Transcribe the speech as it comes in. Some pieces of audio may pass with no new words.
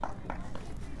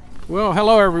Well,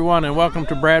 hello everyone, and welcome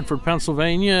to Bradford,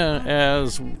 Pennsylvania,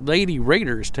 as Lady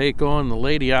Raiders take on the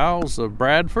Lady Owls of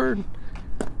Bradford.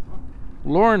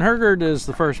 Lauren Hergert is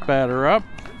the first batter up.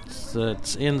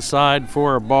 It's inside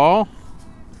for a ball.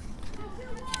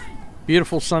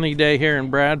 Beautiful sunny day here in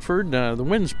Bradford. The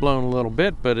wind's blown a little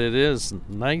bit, but it is a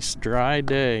nice dry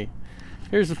day.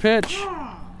 Here's the pitch.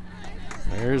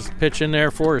 There's the pitch in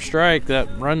there for a strike.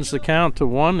 That runs the count to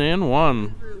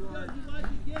 1-1.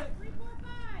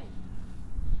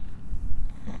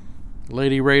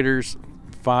 Lady Raiders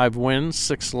 5 wins,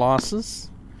 6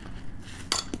 losses.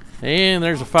 And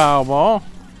there's a foul ball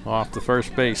off the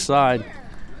first base side.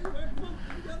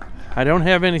 I don't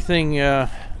have anything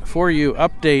for you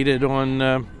updated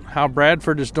on how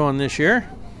Bradford is doing this year.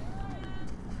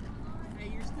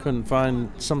 Couldn't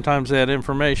find, sometimes that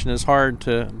information is hard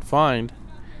to find.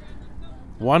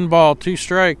 1 ball, 2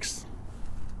 strikes.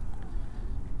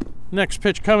 Next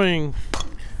pitch coming.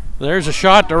 There's a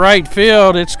shot to right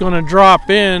field. It's going to drop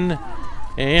in,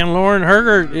 and Lauren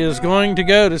Hergert is going to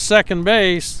go to second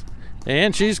base,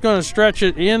 and she's going to stretch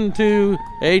it into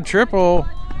a triple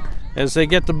as they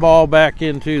get the ball back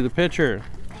into the pitcher.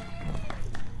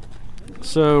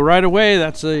 So right away,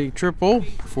 that's a triple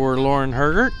for Lauren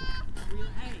Hergert.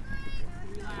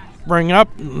 Bring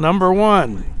up number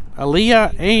 1,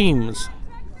 Aaliyah Ames.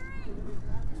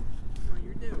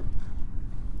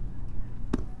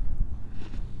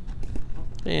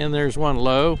 And there's one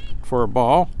low for a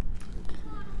ball.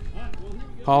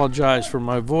 Apologize for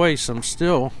my voice. I'm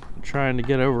still trying to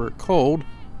get over a cold.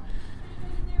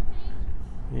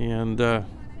 And it's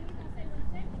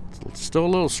still a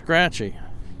little scratchy.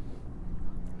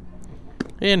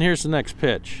 And here's the next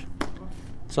pitch.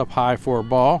 It's up high for a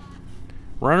ball.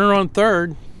 Runner on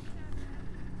third.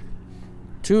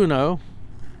 2-0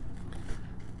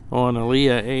 on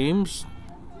Aaliyah Ames.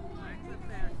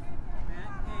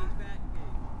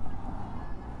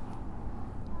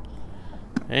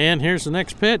 And here's the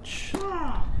next pitch.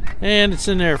 And it's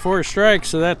in there for a strike,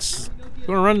 so that's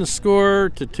going to run the score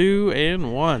to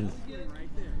 2-1.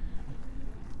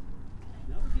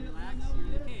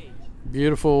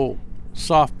 Beautiful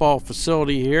softball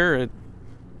facility here at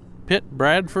Pitt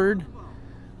Bradford.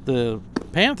 The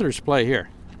Panthers play here.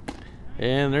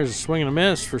 And there's a swing and a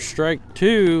miss for strike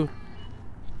 2.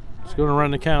 It's going to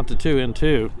run the count to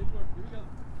 2-2.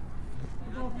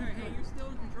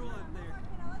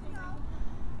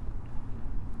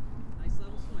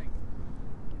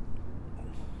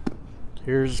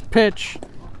 Here's the pitch.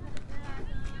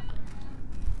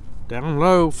 Down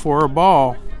low for a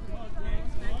ball.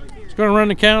 It's going to run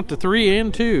the count to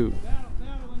 3-2.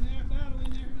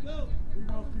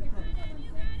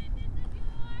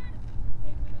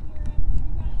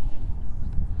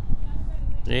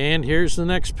 And here's the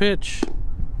next pitch.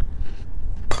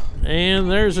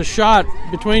 And there's a shot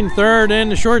between third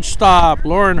and the shortstop.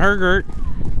 Lauren Hergert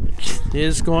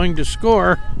is going to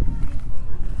score.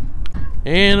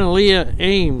 And Aaliyah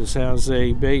Ames has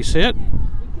a base hit.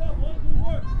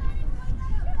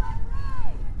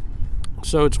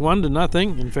 So it's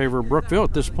 1-0 in favor of Brookville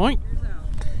at this point.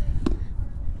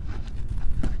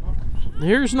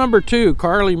 Here's number 2,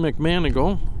 Carly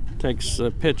McManigal. Takes a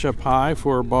pitch up high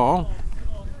for a ball.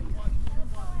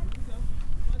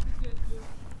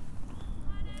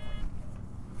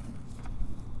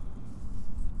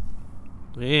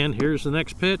 And here's the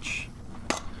next pitch.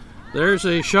 There's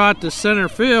a shot to center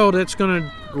field. It's going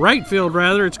to right field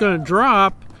rather. It's going to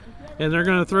drop, and they're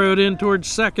going to throw it in towards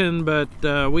second.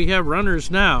 But we have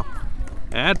runners now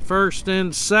at first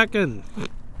and second.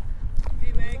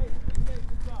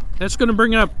 That's going to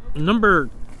bring up number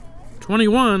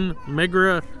 21,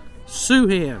 Megra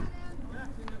Suhan.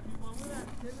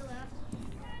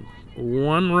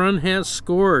 1 run has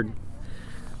scored.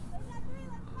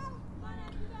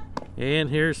 And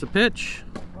here's the pitch.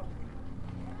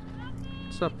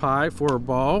 Up high for a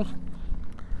ball.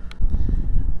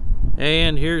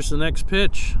 And here's the next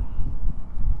pitch.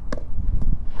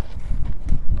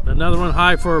 Another one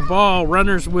high for a ball.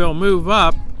 Runners will move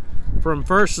up from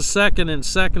first to second and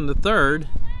second to third.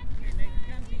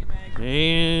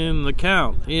 And the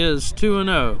count is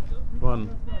 2-0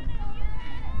 on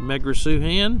Megra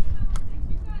Suhan.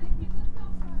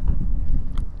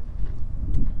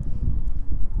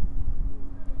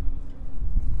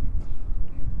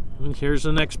 And here's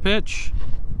the next pitch.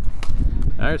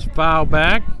 There's foul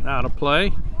back, out of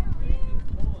play.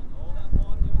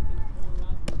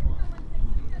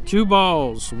 2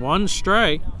 balls, 1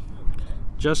 strike.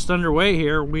 Just underway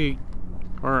here. We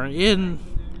are in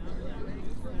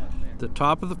the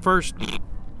top of the first.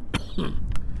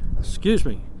 Excuse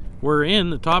me. We're in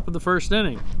the top of the first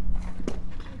inning.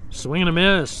 Swing and a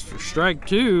miss for strike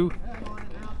 2.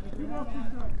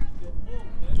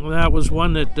 Well, that was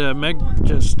one that Meg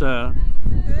just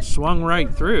swung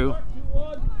right through.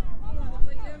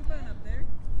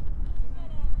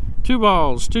 2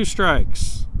 balls, 2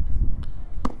 strikes.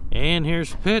 And here's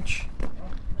the pitch.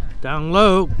 Down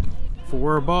low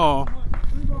for a ball.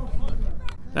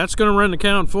 That's going to run the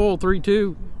count full,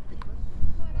 3-2.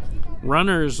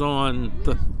 Runners on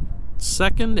the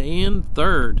second and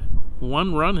third.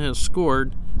 1 run has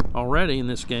scored already in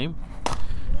this game.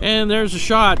 And there's a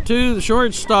shot to the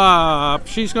shortstop.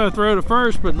 She's going to throw to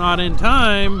first, but not in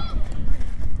time.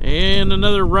 And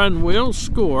another run will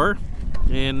score.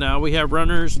 And now we have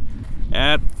runners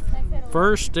at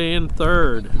first and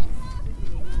third.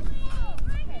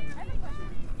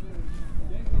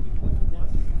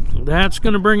 That's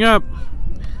going to bring up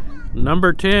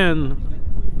number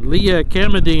 10, Leah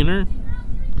Kamadiner.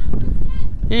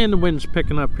 And the wind's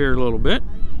picking up here a little bit.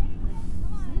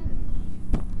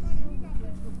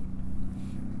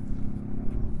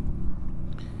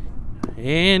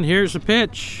 And here's the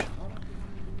pitch.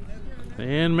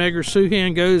 And Megar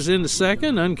Suhan goes into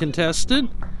second, uncontested.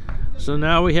 So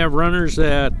now we have runners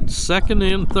at second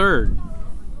and third.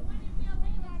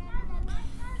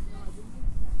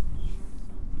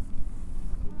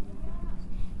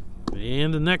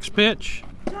 And the next pitch.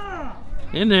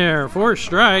 In there for a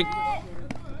strike.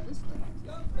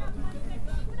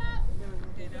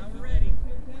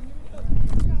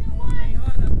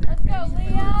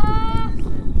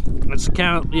 This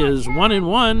count is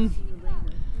 1-1.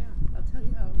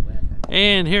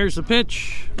 And here's the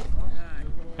pitch.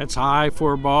 That's high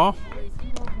for a ball.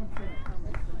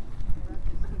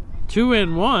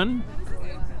 2-1.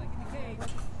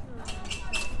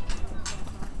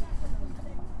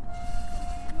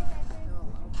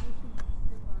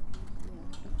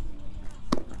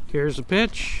 Here's the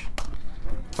pitch.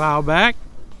 Foul back.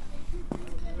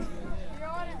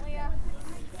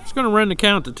 It's going to run the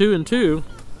count to 2-2.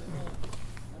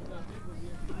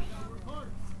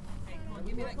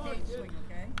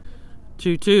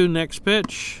 2-2, next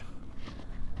pitch.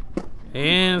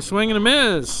 And swing and a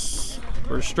miss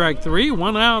for strike 3.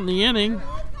 1 out in the inning.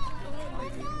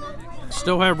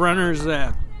 Still have runners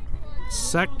at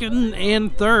second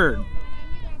and third.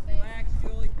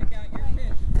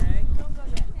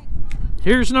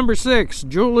 Here's number 6,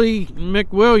 Julie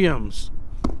McWilliams.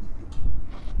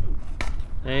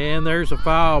 And there's a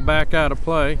foul back out of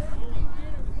play.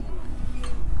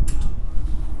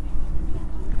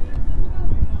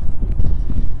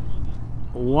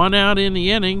 One out in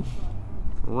the inning.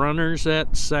 Runners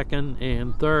at second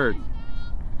and third.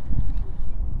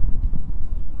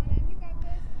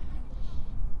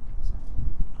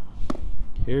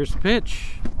 Here's the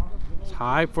pitch. It's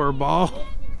high for a ball.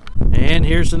 And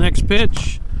here's the next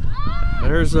pitch.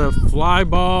 There's a fly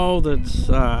ball that's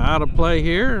out of play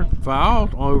here. Foul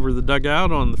over the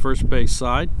dugout on the first base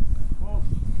side.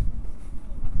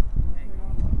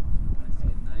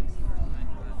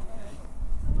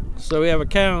 So we have a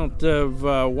count of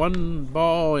 1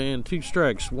 ball and 2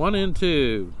 strikes.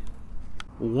 1-2.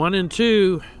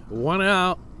 1-2. 1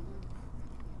 out.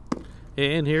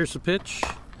 And here's the pitch.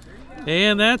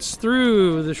 And that's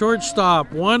through the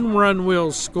shortstop. 1 run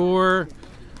will score.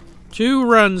 2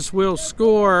 runs will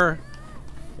score.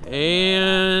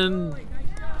 And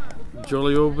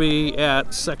Julie will be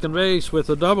at second base with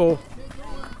a double.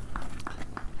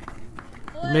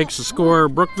 Makes the score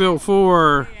Brookville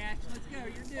 4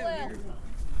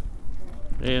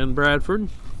 and Bradford.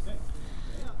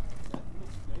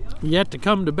 Yet to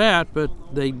come to bat, but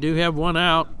they do have 1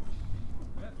 out.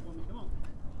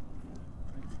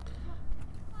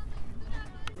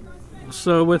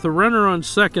 So with a runner on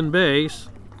second base,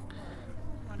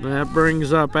 that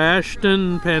brings up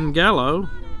Ashton Pangallo.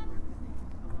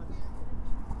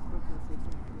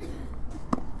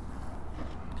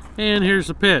 And here's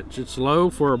the pitch. It's low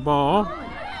for a ball.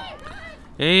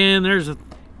 And there's a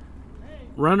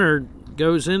runner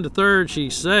goes into third.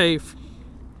 She's safe.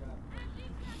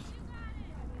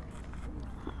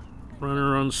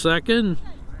 Runner on second.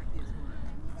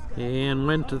 And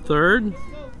went to third.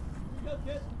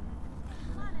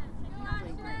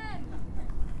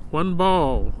 1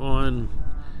 ball on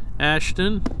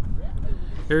Ashton.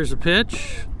 Here's a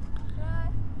pitch.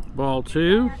 Ball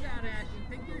 2.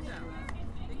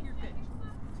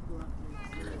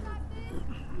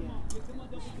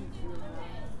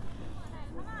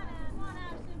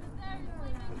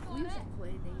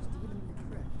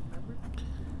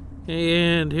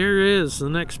 And here is the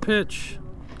next pitch.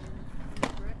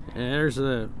 There's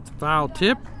a foul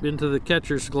tip into the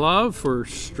catcher's glove for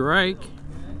strike.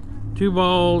 2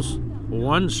 balls,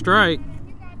 1 strike.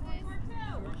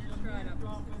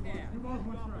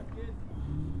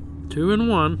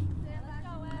 2-1.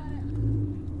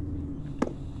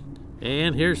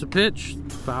 And here's the pitch.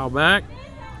 Foul back.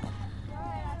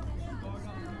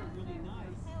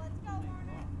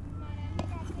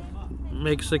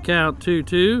 Makes the count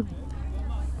 2-2.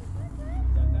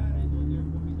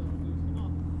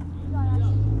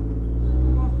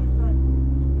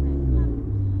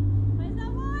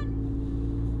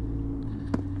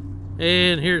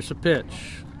 And here's the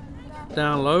pitch.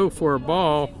 Down low for a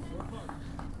ball.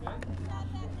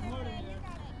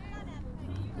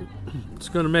 It's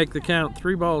going to make the count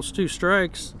 3 balls, 2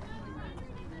 strikes.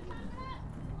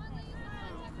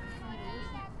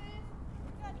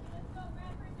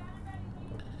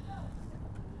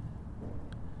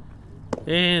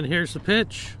 And here's the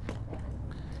pitch.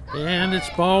 And it's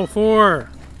ball 4.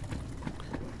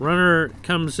 Runner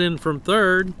comes in from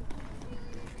third.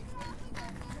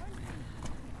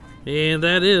 And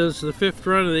that is the 5th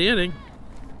run of the inning.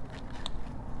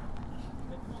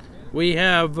 We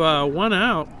have 1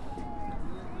 out.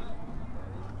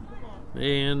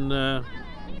 And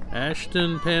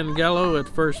Ashton Pangallo at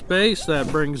first base. That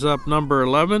brings up number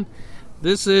 11.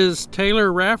 This is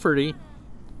Taylor Rafferty.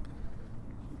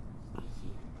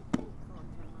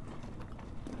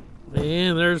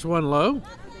 And there's one low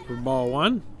for ball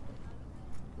 1.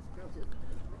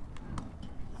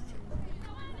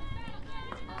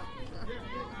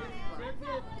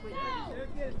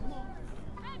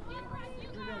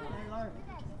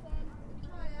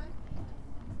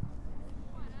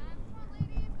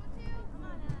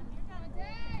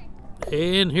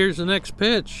 And here's the next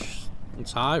pitch.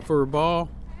 It's high for a ball.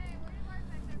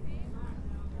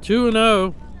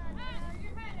 2-0.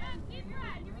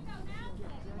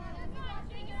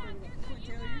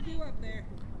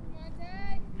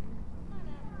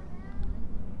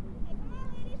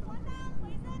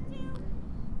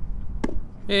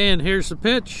 And here's the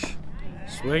pitch.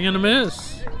 Swing and a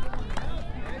miss.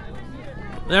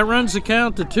 That runs the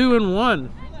count to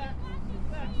 2-1.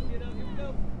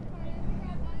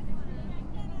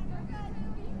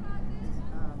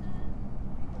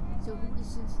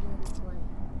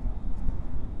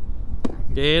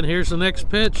 And here's the next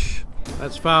pitch.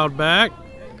 That's fouled back.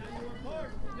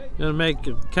 Gonna make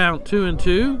it count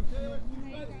 2-2.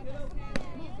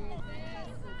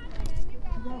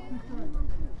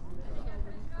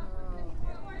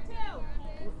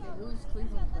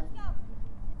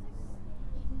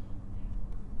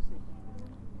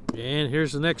 And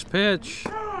here's the next pitch.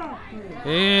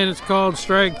 And it's called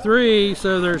strike 3,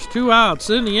 so there's 2 outs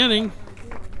in the inning.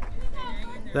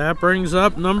 That brings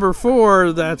up number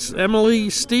 4. That's Emily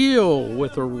Steele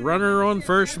with a runner on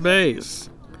first base.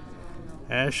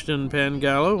 Ashton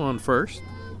Pangallo on first.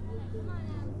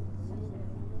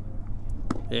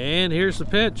 And here's the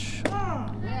pitch.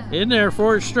 In there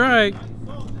for a strike.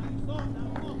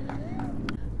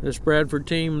 This Bradford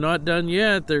team not done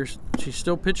yet. She's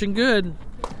still pitching good.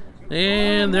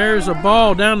 And there's a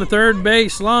ball down the third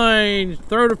base line.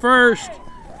 Throw to first.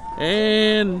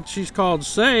 And she's called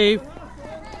safe.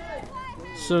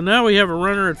 So now we have a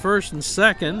runner at first and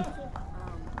second.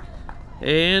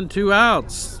 And 2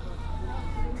 outs.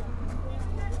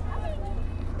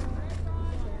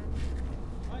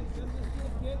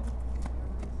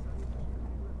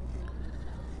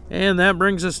 And that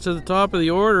brings us to the top of the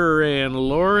order, and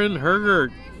Lauren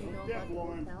Hergert.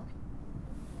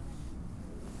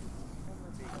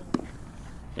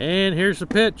 And here's the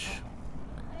pitch.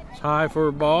 It's high for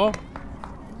a ball.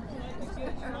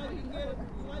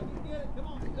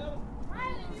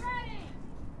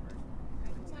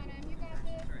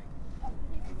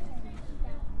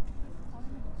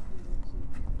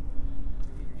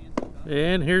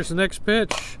 And here's the next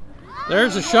pitch.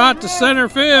 There's a shot to center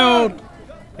field.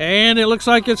 And it looks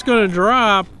like it's going to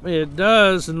drop. It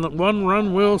does, and 1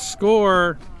 run will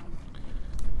score.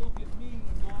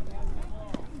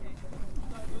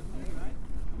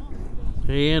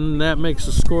 And that makes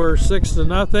the score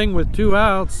 6-0 with 2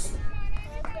 outs.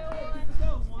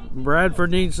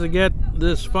 Bradford needs to get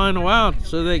this final out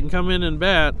so they can come in and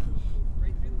bat.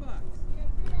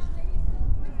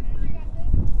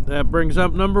 That brings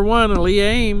up number 1, Aaliyah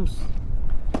Ames.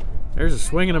 There's a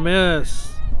swing and a miss.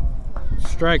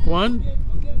 Strike 1.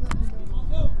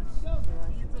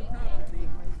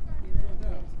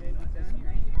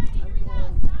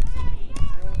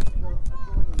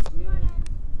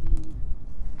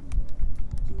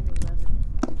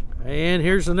 And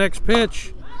here's the next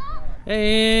pitch.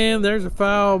 And there's a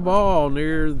foul ball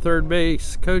near the third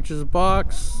base coach's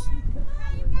box.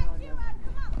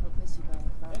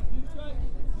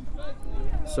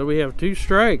 So we have 2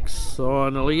 strikes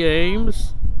on Aaliyah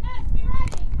Ames.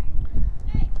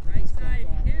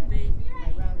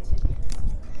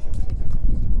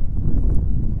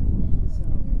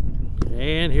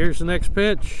 the next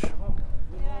pitch.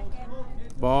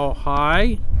 Ball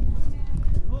high.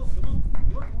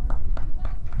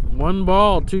 1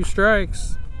 ball, 2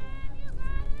 strikes.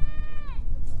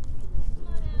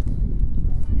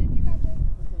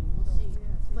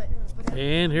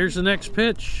 And here's the next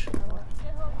pitch.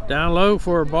 Down low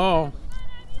for a ball.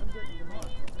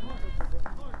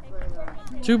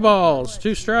 2 balls,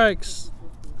 2 strikes.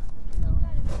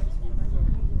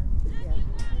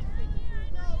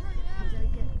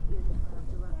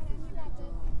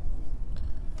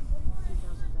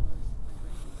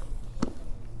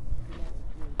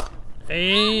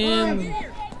 And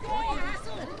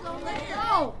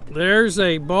there's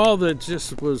a ball that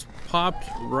just was popped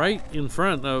right in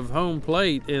front of home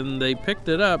plate, and they picked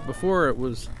it up before it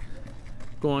was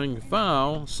going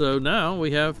foul. So now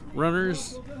we have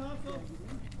runners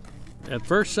at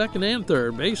first, second, and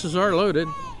third. Bases are loaded.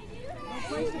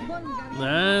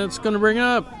 That's going to bring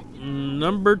up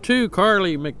number 2,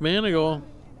 Carly McManigal.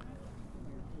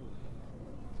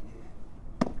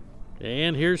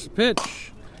 And here's the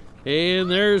pitch. And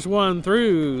there's one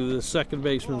through the second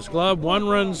baseman's glove. 1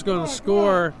 run's going to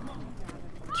score.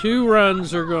 2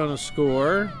 runs are going to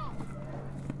score.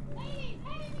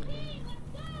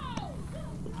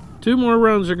 2 more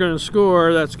runs are going to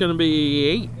score. That's going to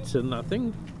be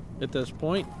 8-0 at this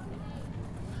point,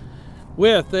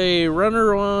 with a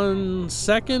runner on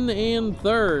second and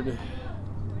third.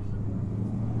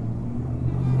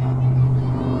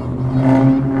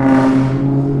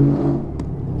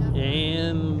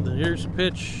 And here's a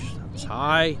pitch. It's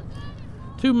high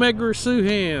to Megra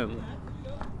Suhan.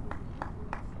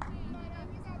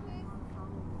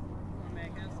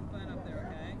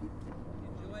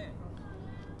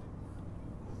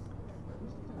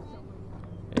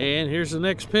 And here's the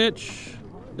next pitch.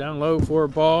 Down low for a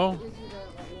ball.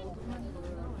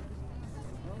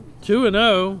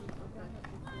 2-0.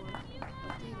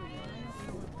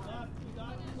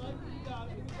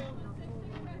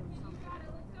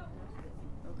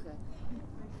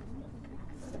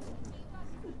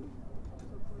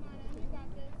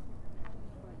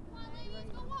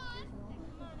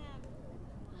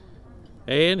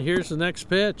 And here's the next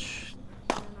pitch.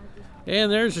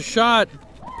 And there's a shot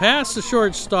past the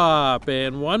shortstop,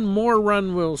 and 1 more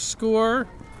run will score.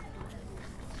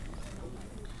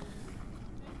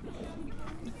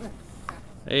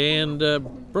 And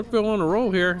Brookville on a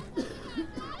roll here.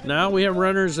 Now we have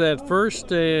runners at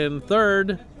first and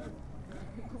third.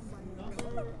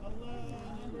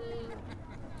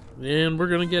 And we're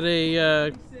going to get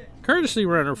a courtesy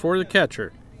runner for the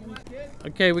catcher.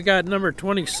 Okay, we got number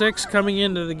 26 coming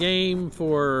into the game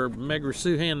for Megra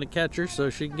Suhan, the catcher,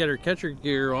 so she can get her catcher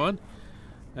gear on.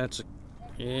 It's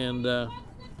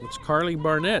Carly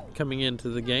Barnett coming into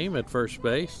the game at first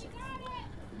base.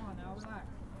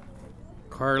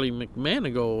 Carly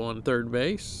McManigal on third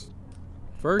base.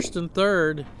 First and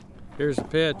third. Here's a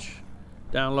pitch.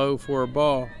 Down low for a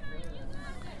ball.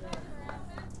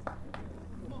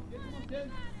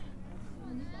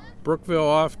 Brookville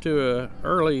off to an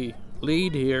early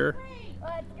lead here.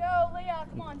 Let's go, Leah.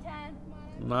 Come on, 10.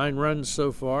 9 runs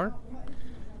so far.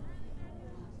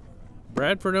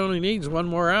 Bradford only needs 1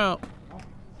 more out.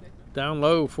 Down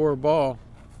low for a ball.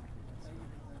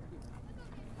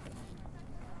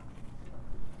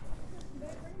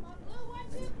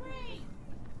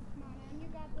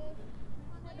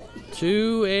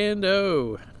 Two and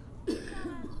 0.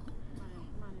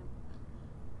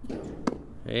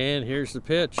 And here's the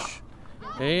pitch.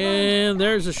 And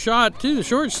there's a shot to the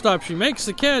shortstop. She makes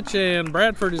the catch, and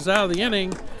Bradford is out of the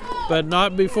inning, but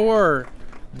not before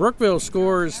Brookville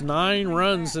scores 9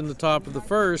 runs in the top of the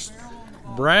first.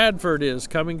 Bradford is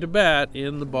coming to bat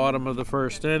in the bottom of the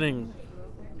first inning.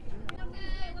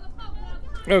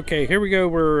 Okay, here we go.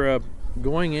 We're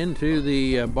going into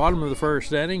the bottom of the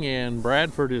first inning, and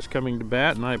Bradford is coming to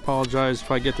bat, and I apologize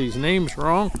if I get these names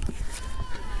wrong.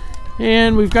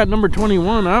 And we've got number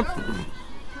 21 up.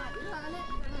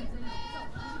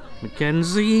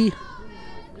 Mackenzie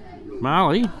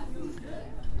Malley.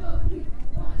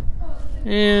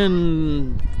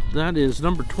 And that is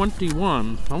number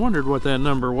 21. I wondered what that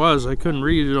number was. I couldn't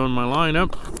read it on my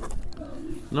lineup.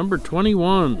 Number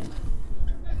 21.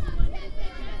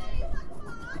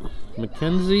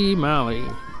 Mackenzie Malley.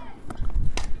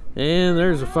 And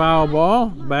there's a foul ball.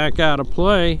 Back out of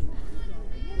play.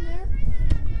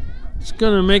 It's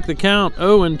going to make the count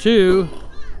 0-2.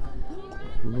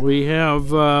 We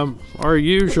have our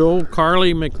usual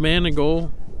Carly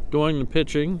McManigal doing the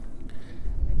pitching.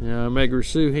 Megra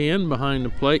Suhan behind the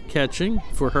plate catching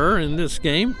for her in this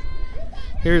game.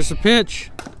 Here's the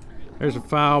pitch. There's a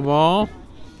foul ball.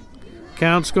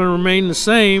 Count's going to remain the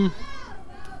same.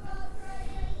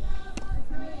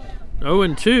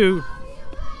 0-2.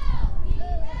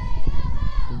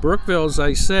 Brookville, as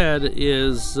I said,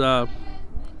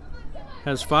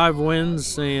 has 5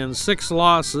 wins and 6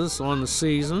 losses on the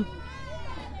season,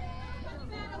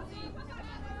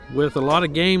 with a lot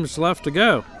of games left to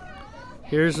go.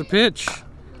 Here's the pitch.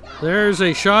 There's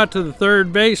a shot to the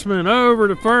third baseman, over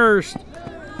to first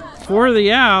for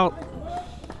the out.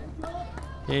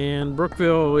 And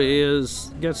Brookville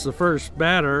gets the first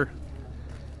batter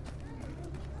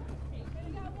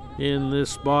in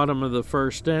this bottom of the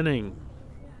first inning.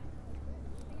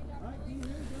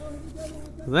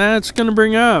 That's going to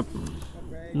bring up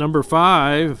number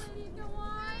 5,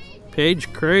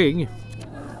 Paige Craig.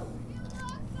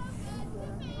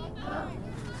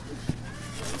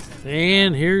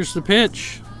 And here's the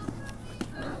pitch.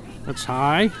 That's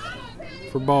high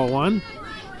for ball 1.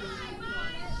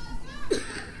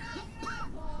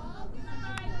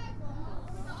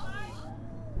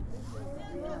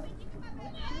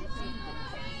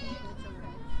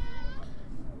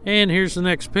 And here's the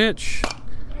next pitch.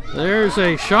 There's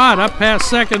a shot up past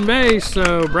second base,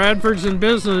 so Bradford's in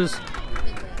business.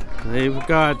 They've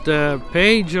got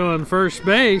Paige on first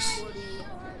base.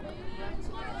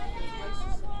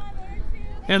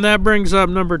 And that brings up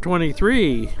number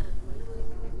 23,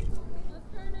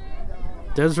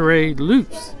 Desiree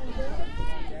Lutz.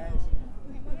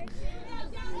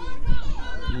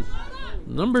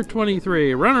 Number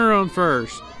 23, runner on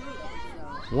first.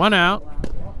 1 out.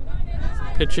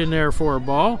 Pitch in there for a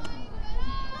ball.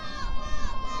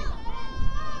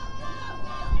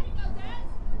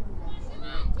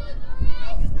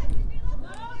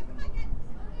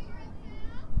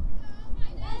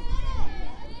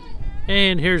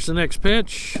 And here's the next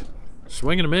pitch.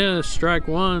 Swing and a miss, strike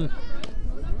 1.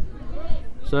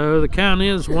 So the count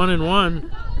is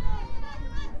 1-1.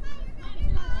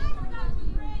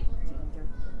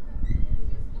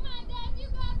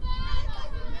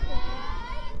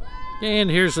 And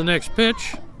here's the next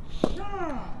pitch.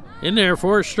 In there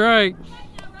for a strike.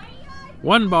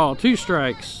 1 ball, 2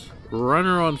 strikes.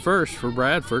 Runner on first for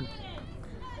Bradford.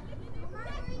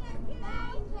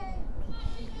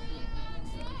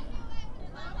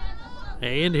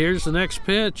 And here's the next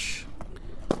pitch.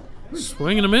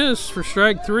 Swing and a miss for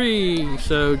strike 3.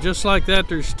 So just like that,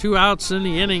 there's 2 outs in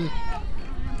the inning.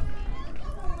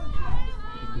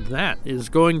 That is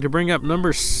going to bring up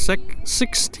number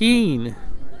 16,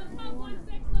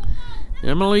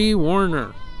 Emily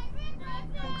Warner.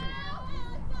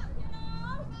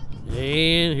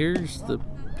 And here's the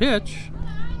pitch.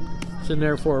 It's in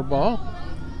there for a ball.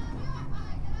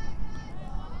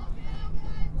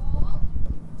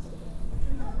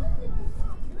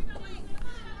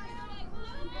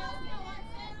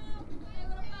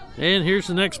 And here's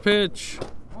the next pitch.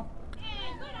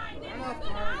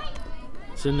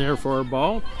 It's in there for a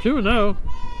ball. 2-0.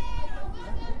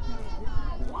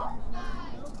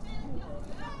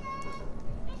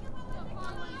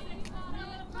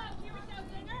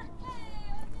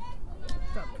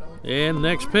 And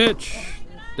next pitch.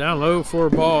 Down low for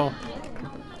a ball.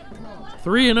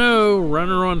 3-0.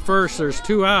 Runner on first. There's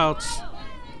 2 outs.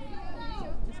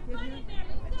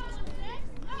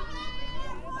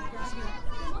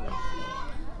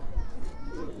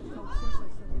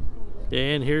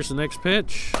 And here's the next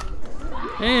pitch.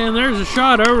 And there's a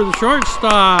shot over the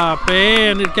shortstop.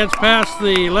 And it gets past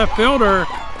the left fielder.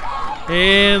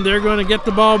 And they're going to get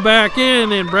the ball back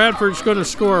in. And Bradford's going to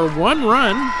score 1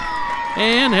 run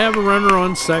and have a runner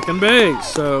on second base.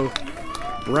 So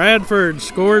Bradford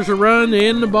scores a run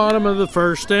in the bottom of the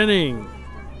first inning.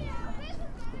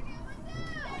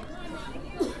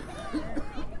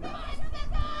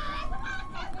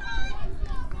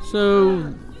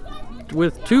 So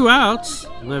with 2 outs,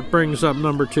 that brings up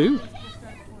number 2.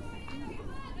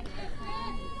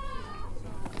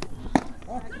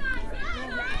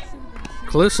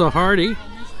 Calissa Hardy.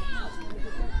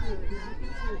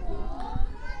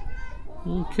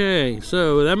 Okay,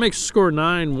 so that makes the score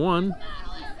 9-1.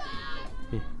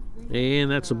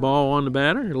 And that's a ball on the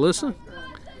batter, Alyssa.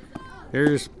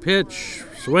 Here's the pitch,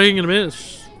 swing and a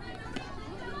miss.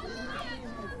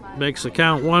 Makes the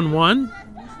count 1-1.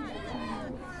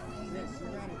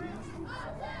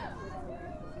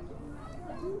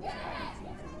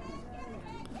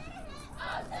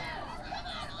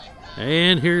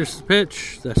 And here's the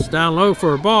pitch. That's down low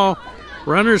for a ball.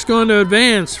 Runner's going to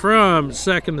advance from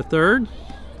second to third.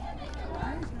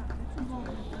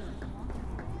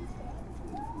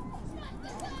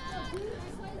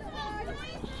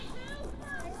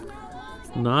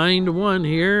 Nine to 1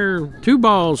 here. 2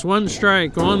 balls, 1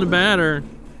 strike on the batter.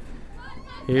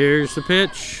 Here's the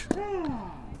pitch.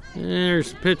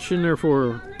 There's the pitch in there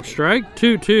for Strike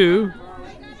 2-2.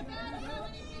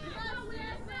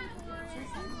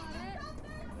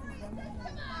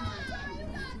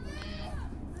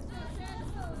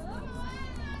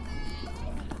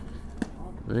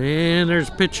 And there's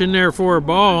a pitch in there for a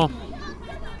ball.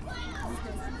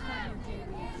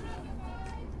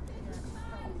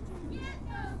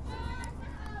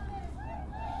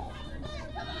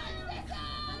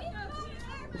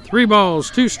 Three balls,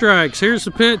 2 strikes. Here's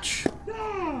the pitch.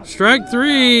 Strike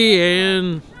 3,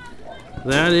 and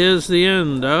that is the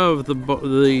end of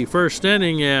the first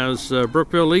inning as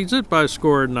Brookville leads it by a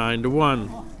score of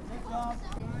 9-1.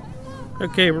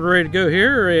 Okay, we're ready to go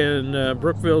here, and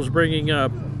Brookville's bringing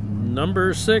up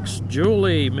number 6,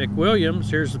 Julie McWilliams.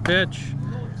 Here's the pitch.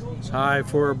 It's high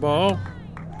for a ball.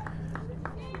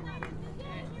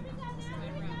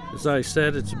 As I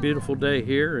said, it's a beautiful day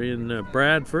here in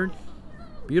Bradford.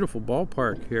 Beautiful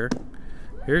ballpark here.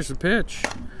 Here's the pitch.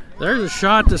 There's a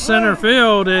shot to center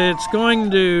field. It's going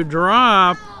to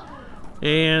drop,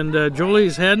 and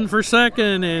Julie's heading for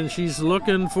second, and she's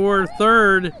looking for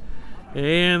third.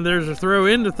 And there's a throw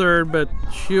into third, but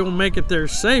she'll make it there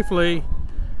safely.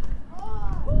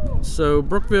 So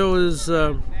Brookville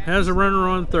has a runner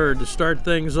on third to start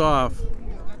things off.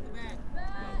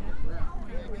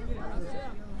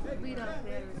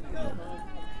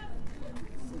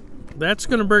 That's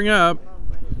going to bring up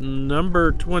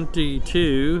number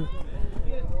 22,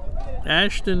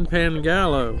 Ashton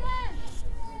Pangallo.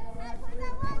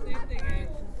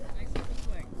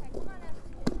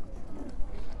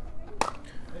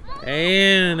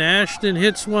 And Ashton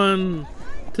hits one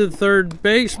to the third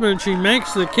baseman. She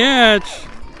makes the catch.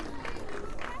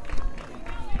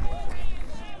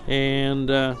 And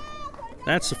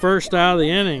that's the first out of the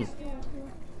inning.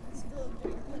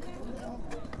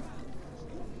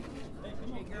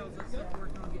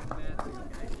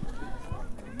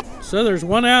 So there's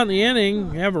one out in the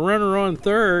inning. Have a runner on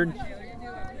third.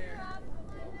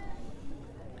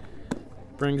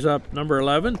 Brings up number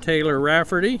 11, Taylor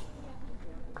Rafferty.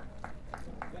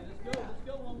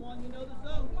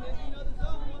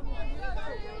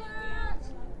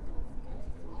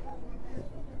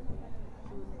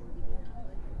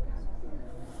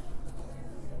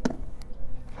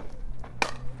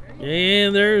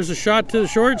 And there's a shot to the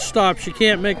shortstop. She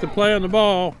can't make the play on the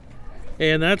ball.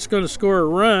 And that's going to score a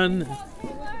run.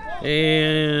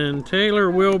 And Taylor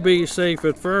will be safe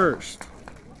at first.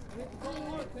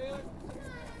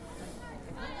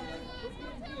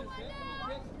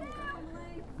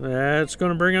 That's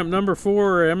going to bring up number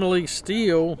 4, Emily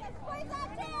Steele.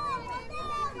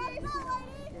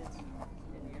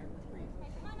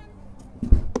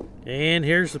 And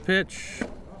here's the pitch.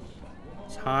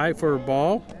 It's high for a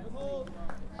ball.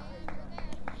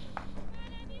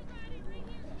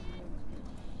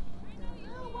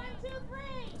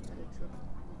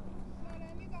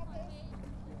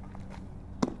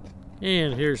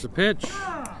 And here's the pitch.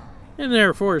 In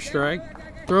there for a strike.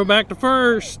 Throw back to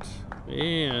first.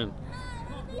 And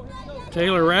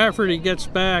Taylor Rafferty gets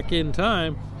back in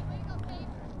time.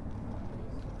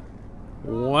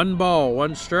 1 ball,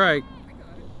 1 strike.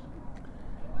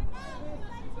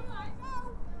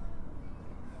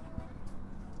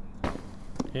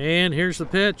 And here's the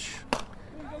pitch.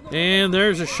 And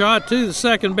there's a shot to the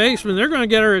second baseman. They're going to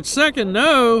get her at second.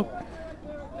 No.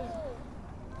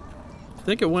 I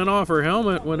think it went off her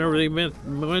helmet whenever they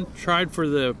tried for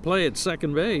the play at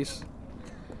second base.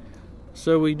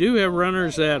 So we do have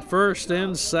runners at first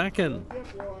and second.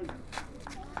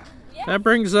 That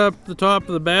brings up the top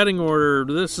of the batting order.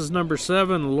 This is number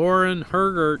 7, Lauren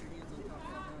Hergert.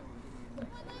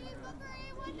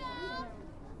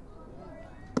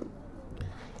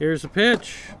 Here's a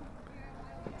pitch.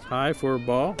 It's high for a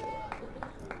ball.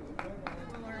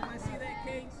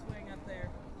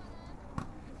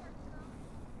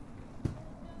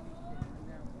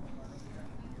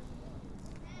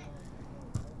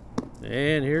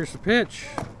 And here's the pitch.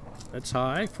 That's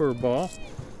high for a ball.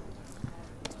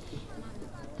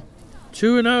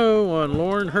 2-0 on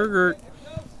Lauren Hergert.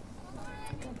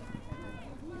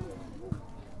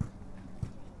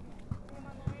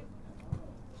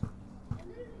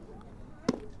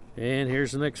 And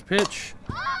here's the next pitch.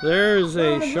 There's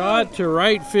a shot to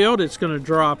right field. It's going to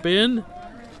drop in.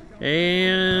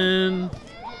 And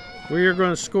we are going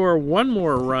to score 1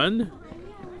 more run.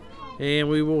 And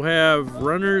we will have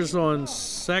runners on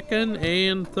second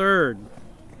and third.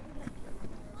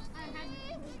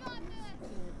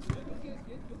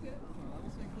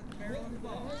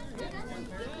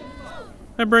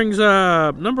 That brings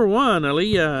up number 1,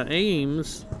 Aaliyah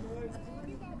Ames.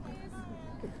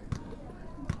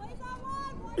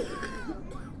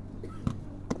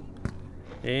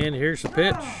 And here's the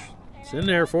pitch. It's in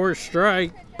there for a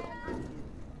strike.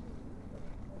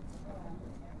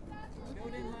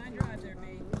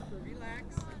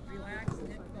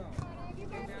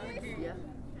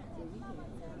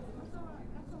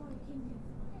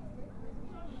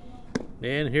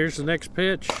 And here's the next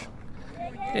pitch.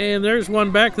 And there's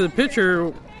one back to the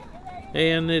pitcher.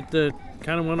 And it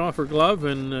kind of went off her glove,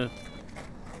 and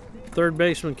third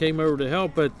baseman came over to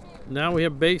help. But now we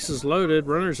have bases loaded.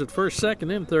 Runners at first,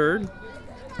 second, and third.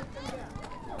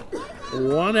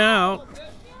 One out.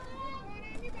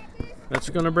 That's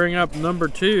going to bring up number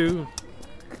 2,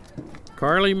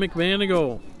 Carly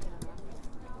McManigal.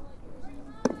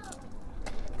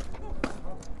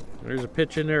 There's a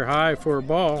pitch in there high for a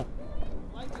ball.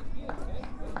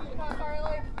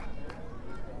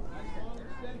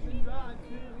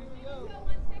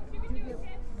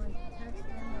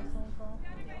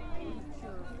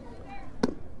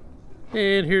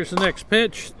 And here's the next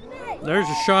pitch. There's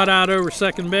a shot out over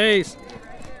second base.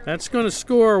 That's going to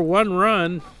score 1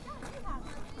 run.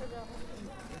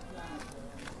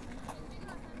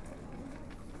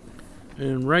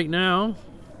 And right now,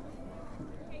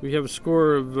 we have a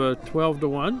score of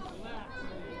 12-1.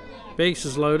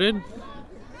 Bases loaded.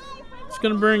 It's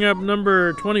going to bring up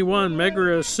number 21,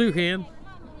 Megra Suhan.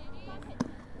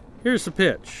 Here's the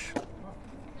pitch.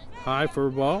 High for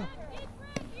a ball.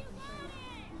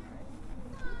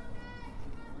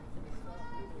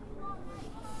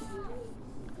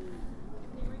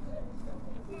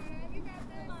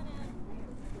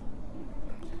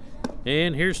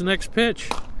 And here's the next pitch.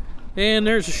 And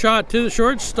there's a shot to the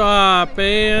shortstop.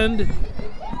 And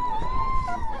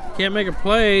can't make a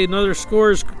play. Another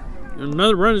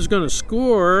run is going to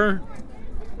score.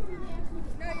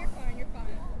 No, you're fine. You're fine.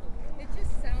 It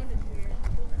just sounded weird.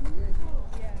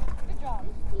 Yeah. Good job.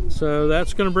 So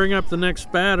that's going to bring up the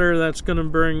next batter. That's going to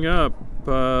bring up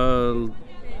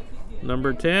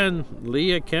number 10,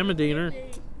 Leah Kemediner.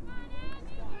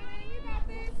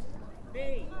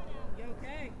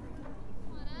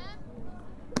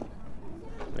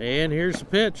 And here's the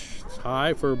pitch. It's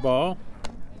high for a ball.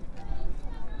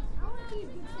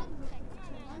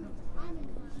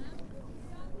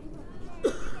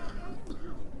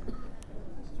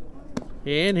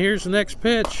 And here's the next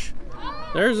pitch.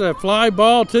 There's a fly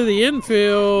ball to the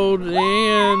infield,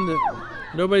 and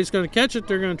nobody's going to catch it.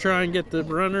 They're going to try and get the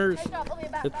runners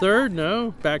at third.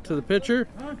 No, back to the pitcher.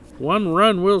 1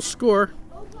 run will score.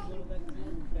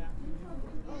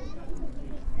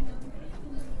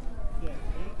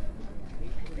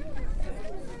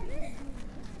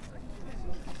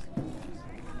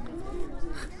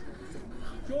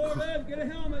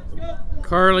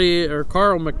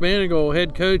 Carl McManigal,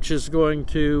 head coach, is going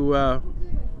to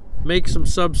make some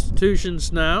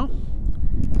substitutions now,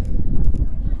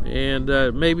 and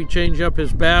maybe change up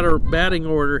his batting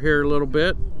order here a little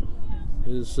bit.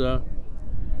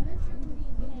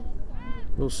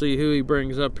 We'll see who he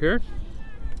brings up here.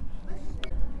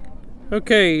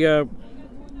 Okay,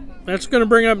 that's going to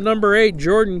bring up number 8,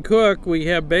 Jordan Cook. We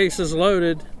have bases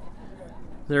loaded.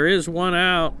 There is 1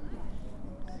 out.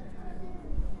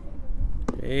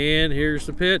 And here's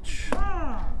the pitch.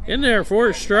 In there for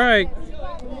a strike.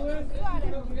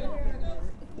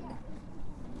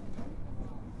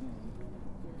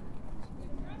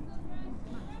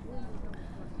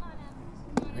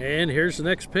 And here's the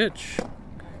next pitch.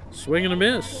 Swing and a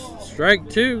miss. Strike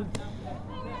 2.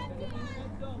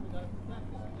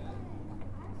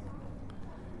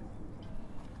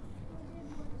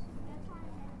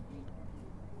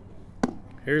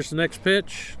 Here's the next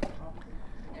pitch.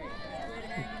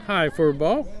 High for a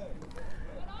ball.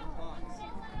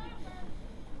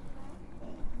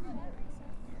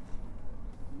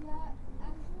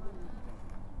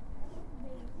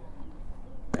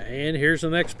 And here's the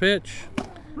next pitch.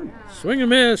 Swing and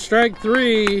miss, strike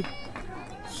 3.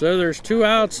 So there's 2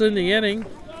 outs in the inning.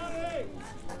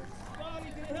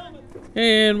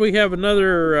 And we have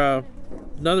another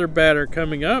batter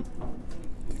coming up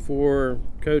for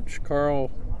Coach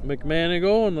Carl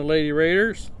McManigal and the Lady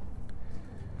Raiders.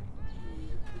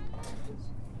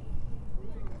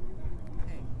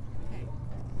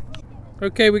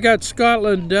 Okay, we got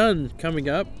Scotland Dunn coming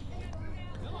up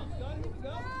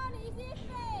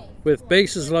with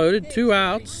bases loaded, 2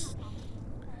 outs.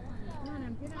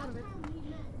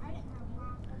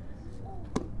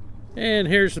 And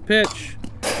here's the pitch.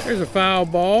 There's a foul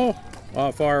ball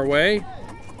off our way.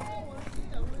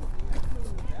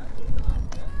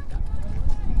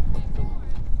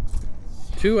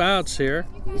 Two outs here.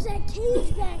 There's that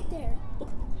cage back there.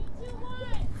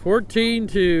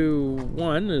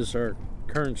 14-1 is our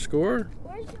current score.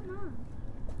 Where's your mom?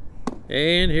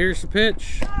 And here's the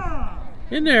pitch.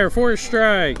 In there for a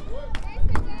strike.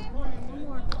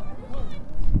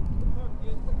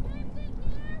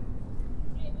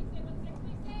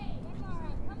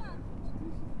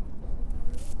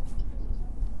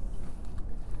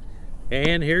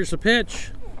 And here's the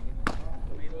pitch.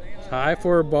 High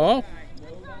for a ball.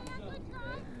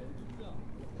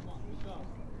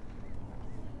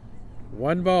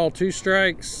 One ball, two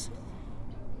strikes.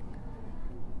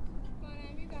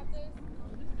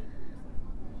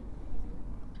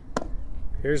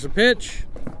 Here's the pitch.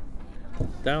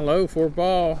 Down low for a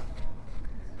ball.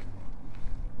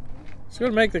 It's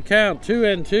going to make the count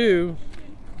 2-2.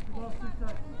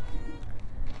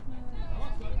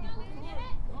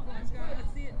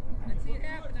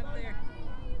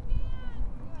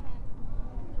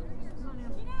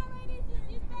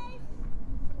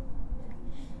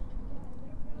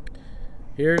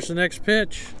 Here's the next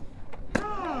pitch.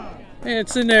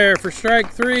 It's in there for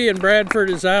strike 3, and Bradford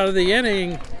is out of the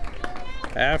inning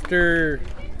after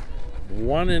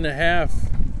 1.5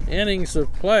 innings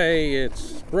of play.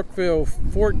 It's Brookville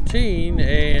 14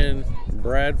 and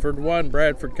Bradford 1.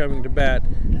 Bradford coming to bat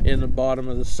in the bottom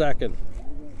of the second.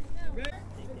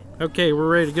 Okay, we're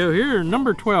ready to go here.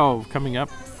 Number 12 coming up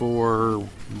for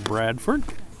Bradford.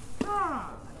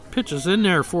 Pitch is in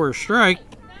there for a strike.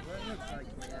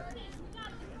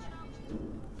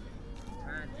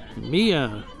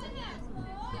 Mia.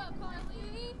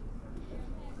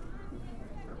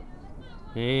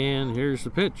 And here's the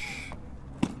pitch.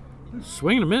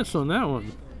 Swing and a miss on that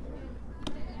one.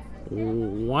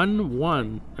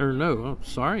 1-1. Or no, I'm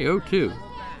sorry, 0-2.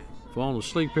 Falling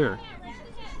asleep here.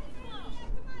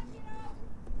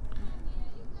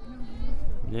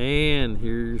 And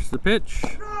here's the pitch.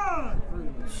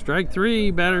 Strike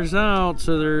 3, batter's out,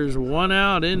 so there's 1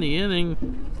 out in the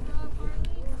inning.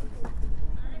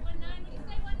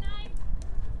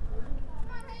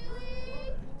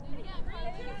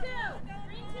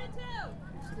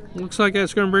 Looks like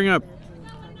that's going to bring up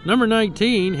number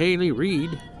 19, Haley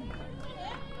Reed.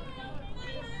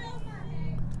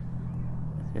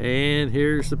 And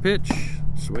here's the pitch.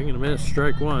 Swing and a miss,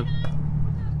 strike 1.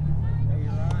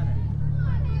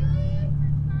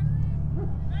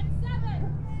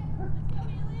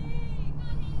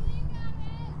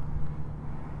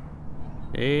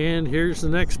 And here's the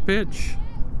next pitch.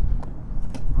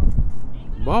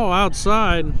 Ball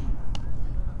outside.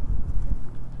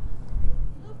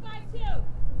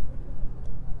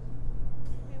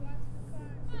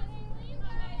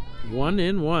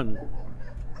 1-1.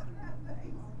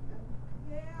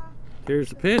 Here's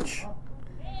the pitch.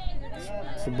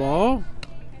 It's the ball.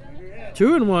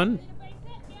 2-1.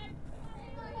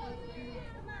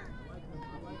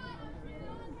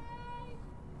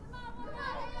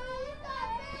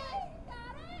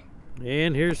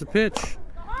 And here's the pitch.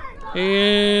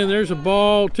 And there's a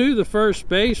ball to the first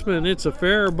baseman. It's a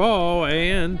fair ball,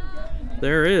 and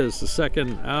there is the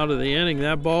second out of the inning.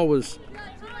 That ball was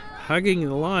hugging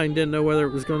the line. Didn't know whether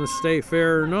it was going to stay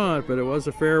fair or not, but it was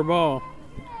a fair ball.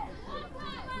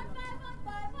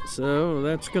 So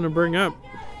that's going to bring up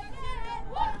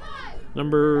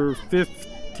number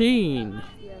 15,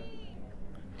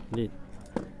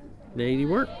 Nady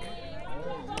Work.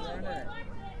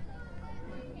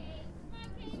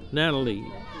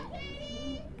 Natalie.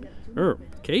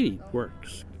 Katie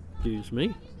Works. Excuse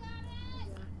me.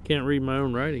 Can't read my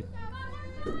own writing.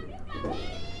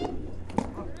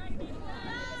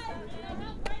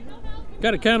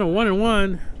 Got a count of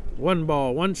 1-1. 1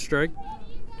 ball, 1 strike,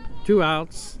 2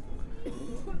 outs.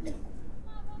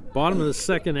 Bottom of the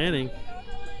second inning.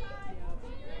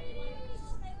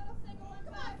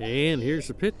 And here's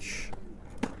the pitch.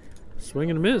 Swing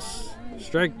and a miss.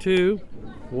 Strike 2.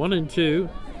 1-2.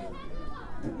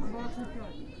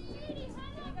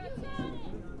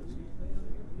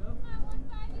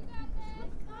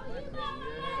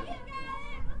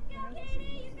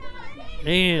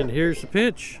 And here's the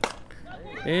pitch.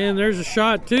 And there's a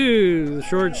shot to the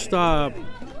shortstop,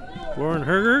 Lauren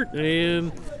Hergert,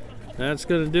 and that's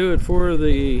going to do it for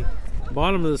the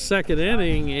bottom of the second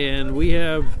inning. And we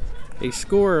have a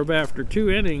score of, after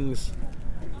 2 innings,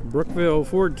 Brookville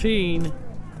 14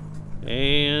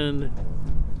 and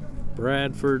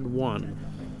Bradford 1.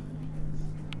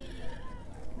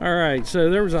 All right,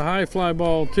 so there was a high fly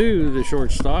ball to the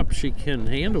shortstop. She can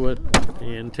handle it,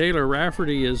 and Taylor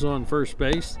Rafferty is on first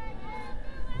base.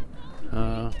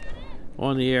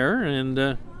 On the air, and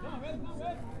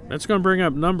that's going to bring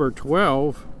up number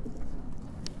 12.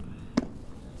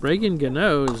 Reagan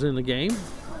Gano is in the game.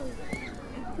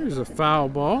 There's a foul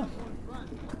ball.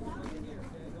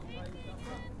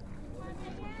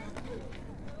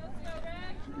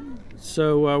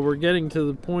 So we're getting to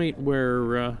the point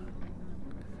where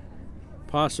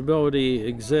possibility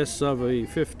exists of a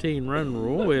 15-run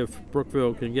rule if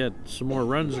Brookville can get some more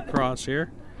runs across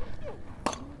here.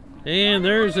 And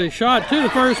there's a shot to the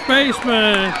first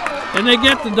baseman, and they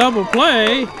get the double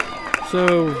play.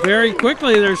 So very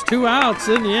quickly, there's 2 outs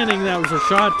in the inning. That was a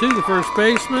shot to the first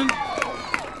baseman,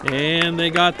 and they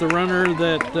got the runner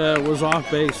that was off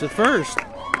base at first.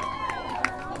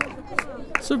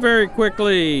 So very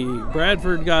quickly,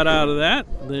 Bradford got out of that.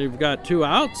 They've got 2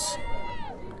 outs.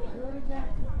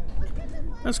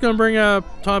 That's going to bring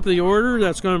up top of the order.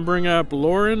 That's going to bring up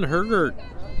Lauren Hergert.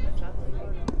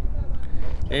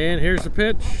 And here's the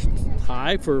pitch.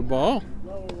 High for a ball.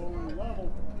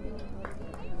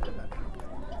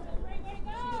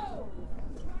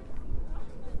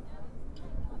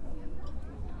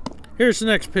 Here's the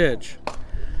next pitch.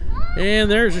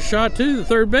 And there's a shot to the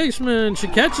third baseman. She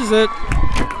catches it.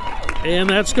 And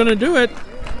that's going to do it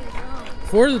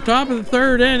for the top of the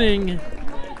 3rd inning.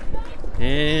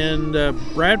 And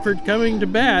Bradford coming to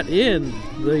bat in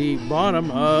the bottom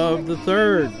of the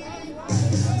 3rd.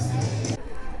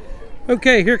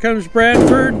 Okay, here comes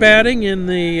Bradford batting in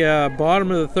the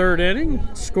bottom of the 3rd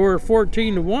inning. Score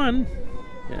 14-1.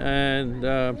 And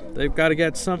they've got to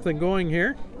get something going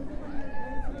here.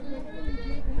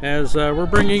 As we're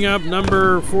bringing up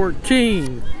number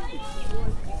 14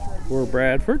 for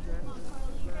Bradford.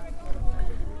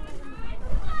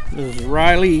 This is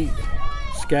Riley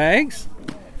Skaggs.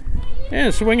 And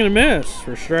a swing and a miss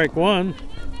for strike 1.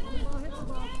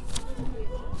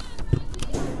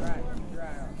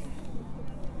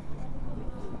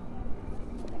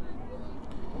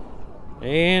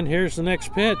 And here's the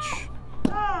next pitch.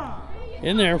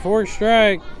 In there for a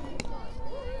strike.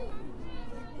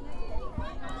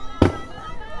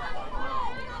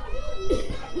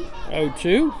 Oh,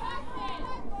 2.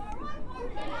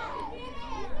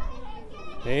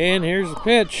 And here's the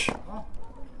pitch.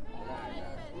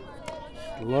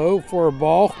 Low for a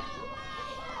ball.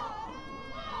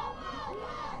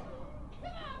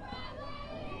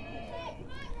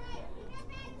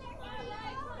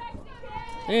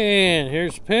 And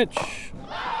here's the pitch.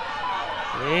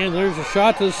 And there's a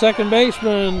shot to the second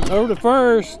baseman. Over to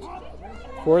first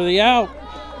for the out.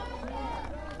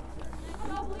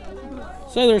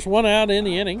 So there's 1 out in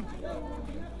the inning.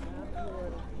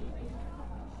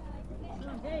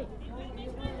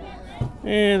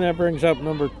 And that brings up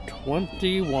number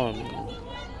 21.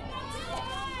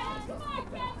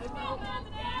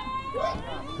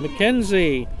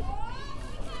 McKenzie.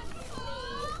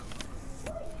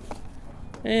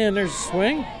 And there's a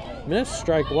swing. Miss.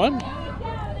 Strike 1.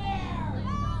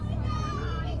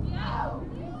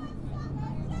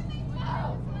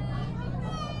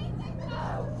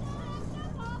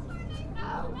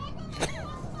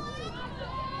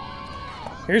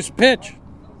 Here's the pitch.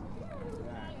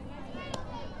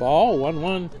 Ball,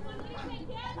 1-1.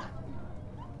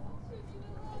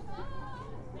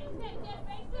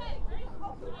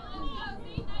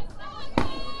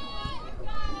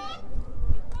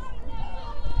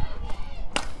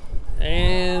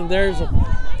 And there's a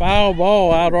foul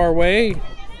ball out our way.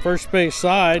 First base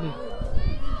side.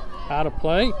 Out of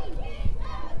play.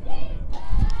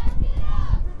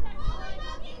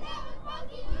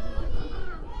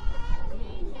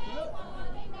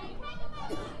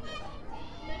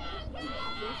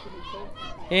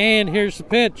 And here's the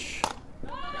pitch.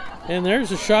 And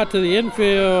there's a shot to the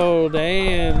infield,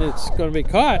 and it's going to be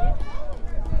caught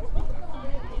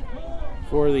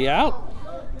for the out.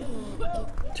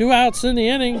 2 outs in the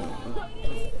inning.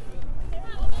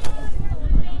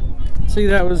 See,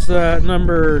 that was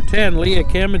number 10. Leah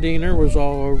Kamadiner was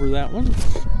all over that one.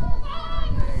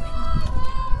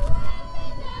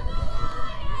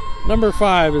 Number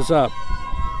 5 is up.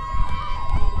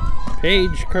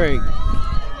 Paige Craig.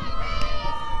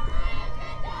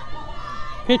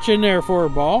 Pitch in there for a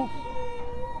ball.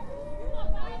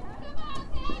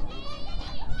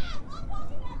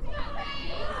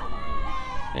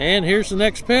 And here's the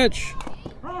next pitch.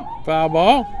 Foul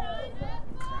ball.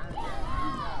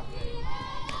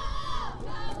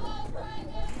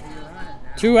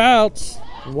 Two outs,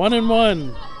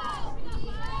 1-1.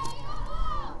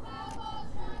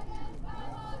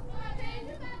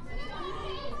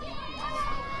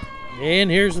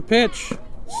 And here's the pitch.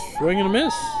 Swing and a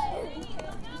miss.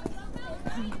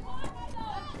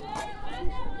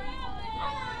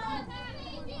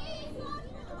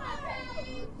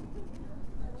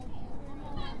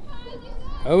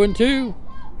 Oh and 2.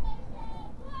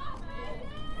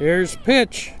 Here's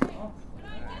pitch.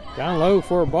 Down low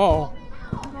for a ball.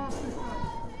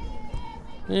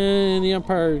 And the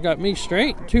umpire got me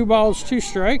straight. 2 balls, 2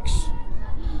 strikes.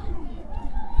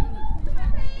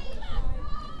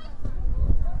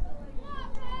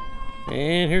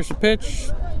 And here's the pitch.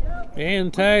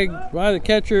 And tagged by the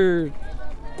catcher.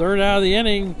 3rd out of the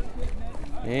inning.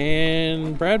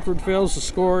 And Bradford fails to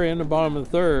score in the bottom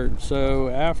of the 3rd. So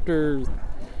after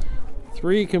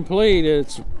 3 complete,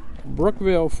 it's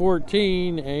Brookville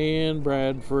 14 and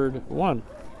Bradford 1.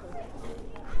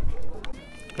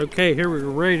 Okay, here we're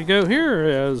ready to go here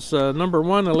as number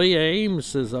 1, Aaliyah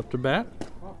Ames, is up to bat.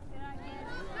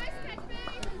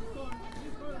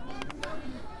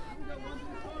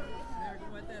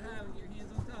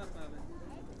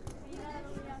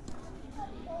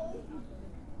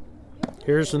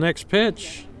 Here's the next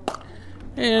pitch.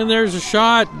 And there's a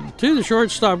shot to the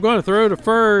shortstop, going to throw to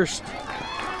first.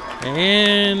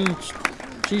 And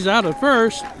she's out at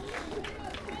first.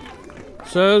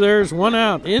 So there's 1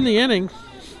 out in the inning.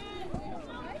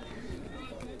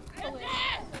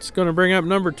 It's going to bring up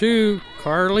number 2,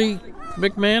 Carly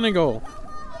McManigal.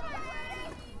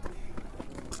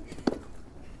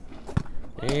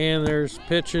 And there's a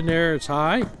pitch in there. It's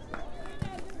high.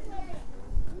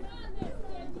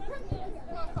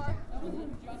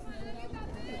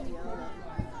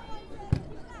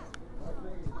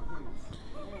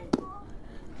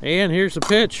 And here's the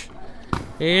pitch.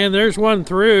 And there's one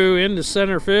through into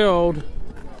center field.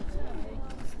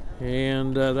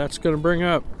 And that's going to bring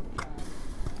up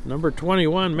number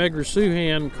 21, Megra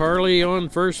Suhan, Carly on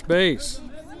first base.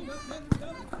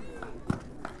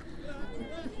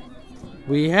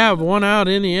 We have 1 out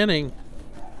in the inning.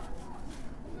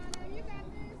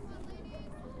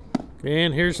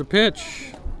 And here's the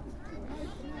pitch.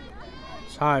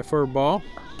 It's high for a ball.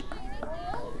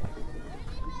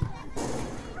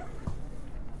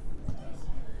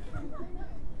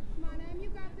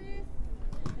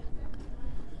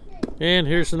 And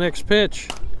here's the next pitch.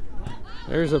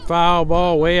 There's a foul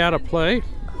ball way out of play.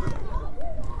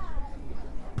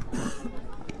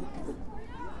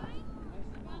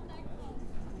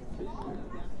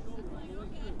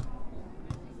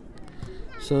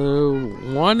 So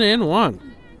 1-1.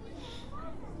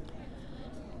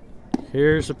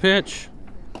 Here's the pitch.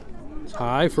 It's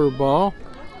high for a ball.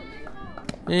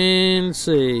 And let's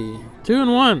see.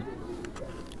 2-1.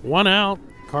 1 out.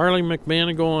 Carly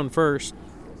McManigal on first.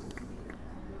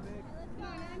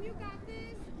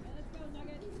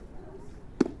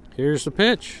 Here's the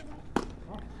pitch.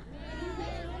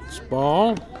 It's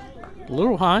ball. A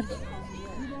little high.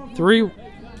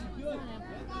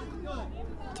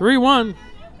 3-1.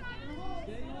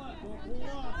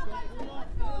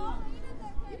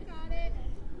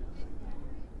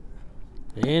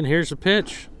 And here's the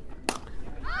pitch.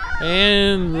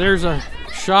 And there's a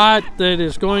shot that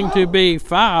is going to be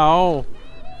foul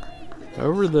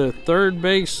over the third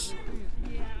base,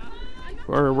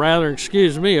 or rather,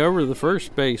 excuse me, over the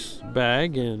first base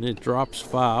bag, and it drops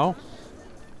foul.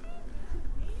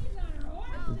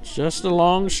 Just a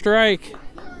long strike.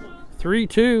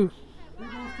 3-2.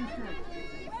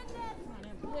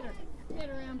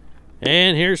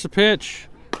 And here's the pitch.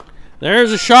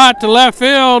 There's a shot to left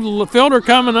field. The fielder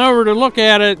coming over to look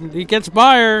at it. He gets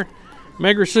by her.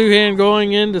 Megra Suhan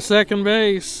going into second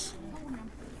base.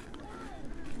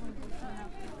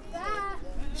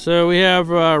 So we have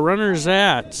runners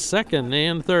at second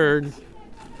and third.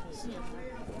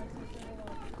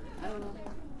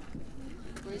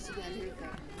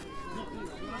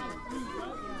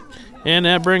 And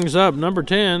that brings up number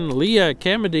 10, Leah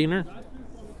Kamadiner.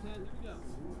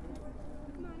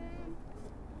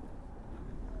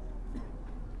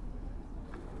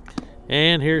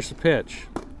 And here's the pitch.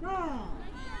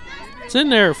 It's in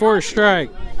there for a strike.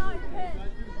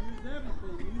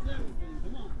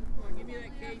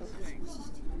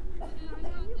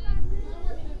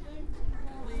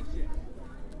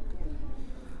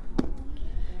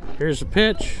 Here's the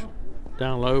pitch.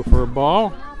 Down low for a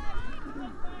ball.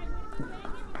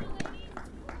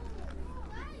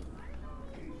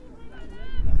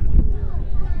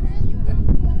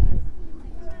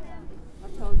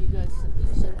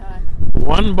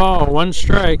 One ball, one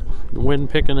strike. The wind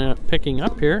picking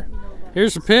up here.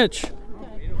 Here's the pitch.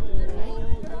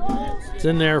 It's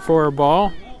in there for a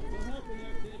ball.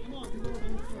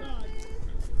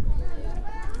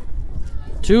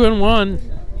 Two and one.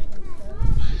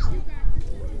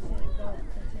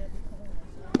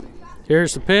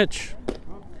 Here's the pitch.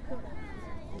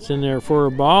 It's in there for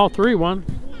a ball. 3-1.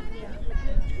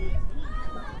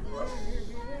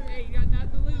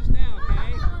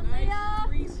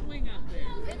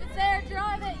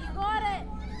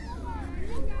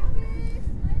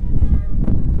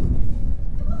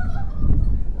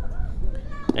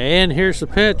 And here's the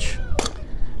pitch.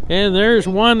 And there's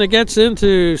one that gets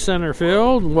into center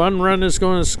field. 1 run is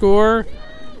going to score.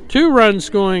 2 runs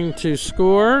going to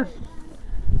score.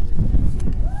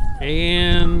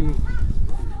 And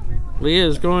Leah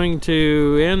is going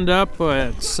to end up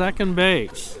at second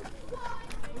base.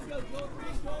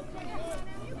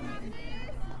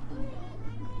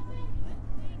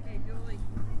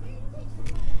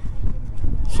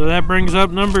 So that brings up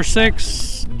number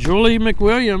 6, Julie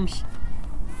McWilliams.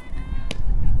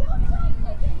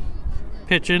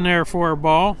 Pitch in there for a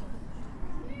ball.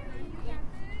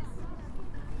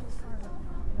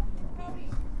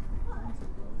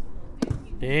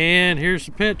 And here's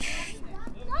the pitch.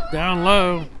 Down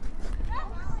low.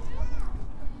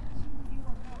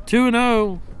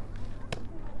 2-0.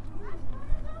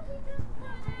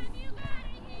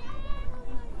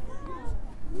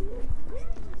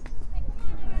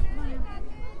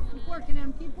 Keep working,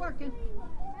 Em. Keep working.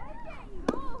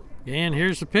 And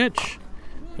here's the pitch.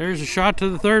 There's a shot to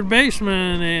the third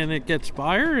baseman, and it gets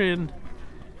by her, and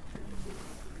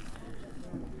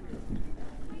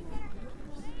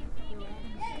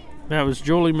that was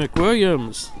Julie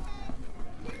McWilliams.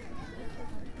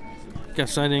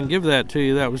 Guess I didn't give that to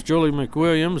you. That was Julie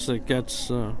McWilliams that gets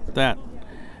that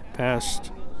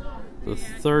past the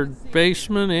third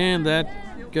baseman, and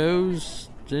that goes,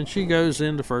 and she goes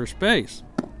into first base.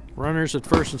 Runners at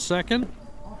first and second.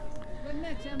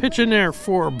 Pitch in there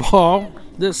for a ball.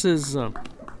 This is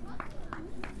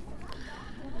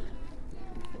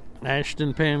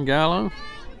Ashton Pangallo,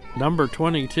 number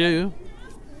 22.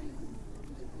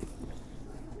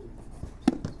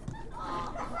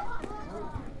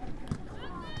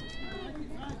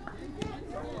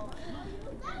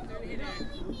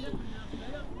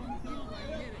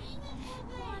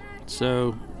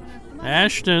 So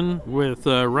Ashton with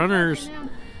runners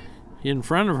in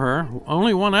front of her,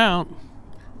 only 1 out.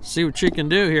 See what she can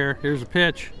do here. Here's a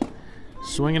pitch.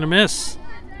 Swing and a miss.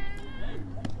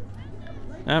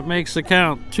 That makes the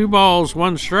count. 2 balls,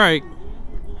 1 strike.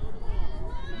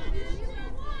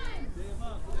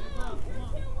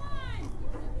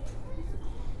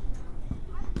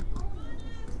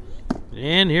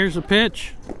 And here's a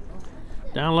pitch.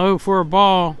 Down low for a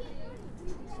ball.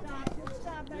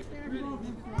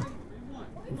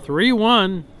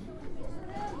 3-1.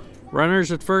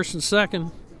 Runners at first and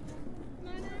second.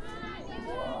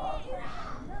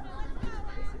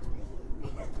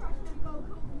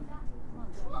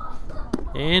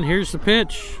 And here's the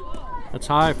pitch. That's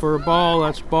high for a ball.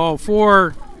 That's ball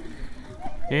 4.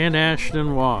 And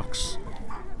Ashton walks.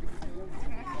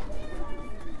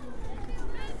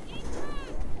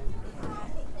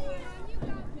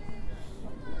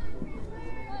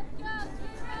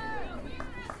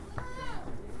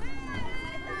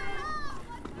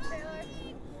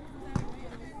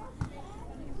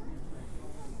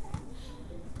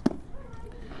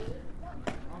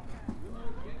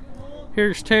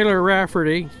 Here's Taylor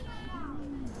Rafferty.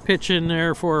 Pitch in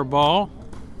there for a ball.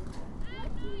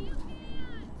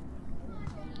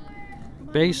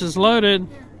 Bases loaded.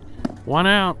 1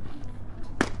 out.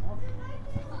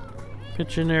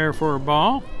 Pitch in there for a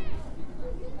ball.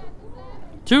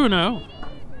 2-0.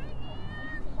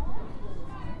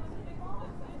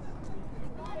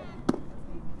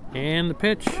 And the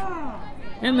pitch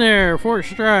in there for a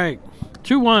strike.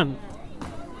 2-1.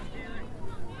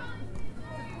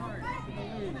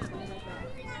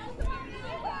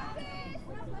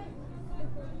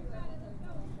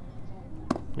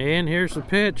 And here's the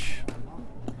pitch.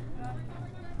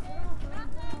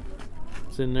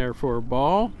 It's in there for a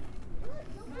ball.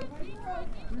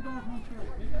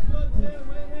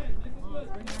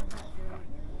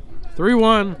 Three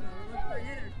one.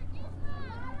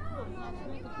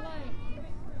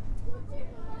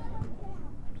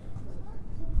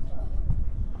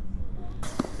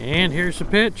 And here's the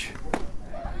pitch.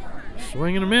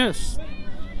 Swing and a miss.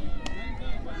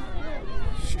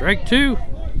 Strike 2.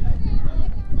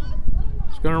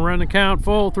 Going to run the count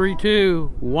full.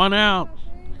 3-2. 1 out.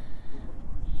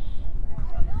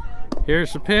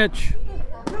 Here's the pitch.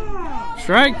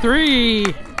 Strike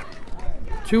 3.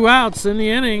 2 outs in the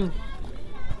inning.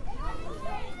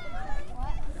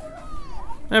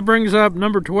 That brings up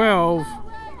number 12.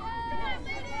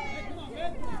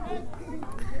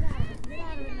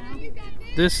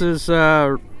 This is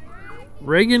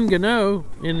Reagan Gano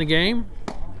in the game.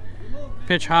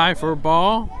 Pitch high for a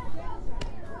ball.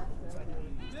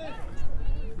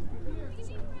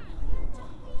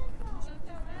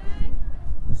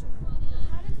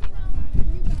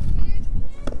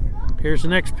 Here's the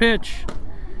next pitch.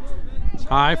 It's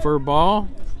high for a ball.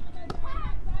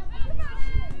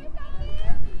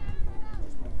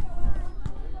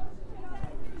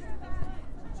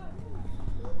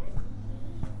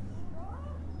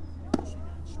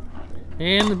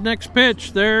 And the next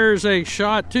pitch, there's a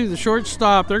shot to the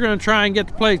shortstop. They're going to try and get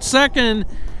the plate second,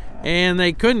 and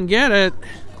they couldn't get it.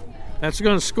 That's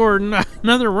going to score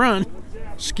another run.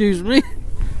 Excuse me.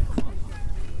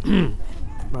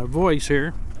 My voice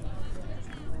here.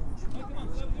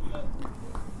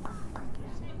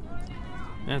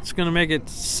 That's going to make it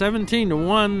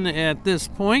 17-1 at this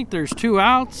point. There's 2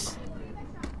 outs.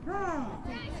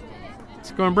 It's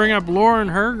going to bring up Lauren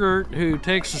Hergert, who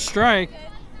takes a strike.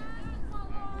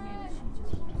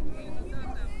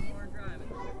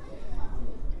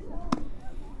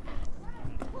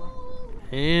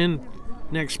 And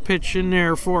next pitch in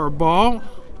there for a ball.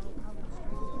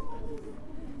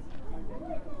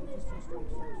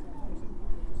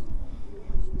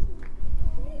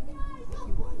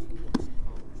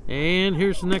 And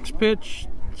here's the next pitch.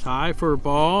 It's high for a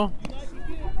ball.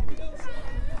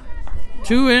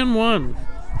 2-1.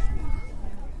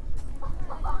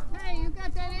 Hey, you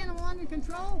got that animal under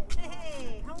control?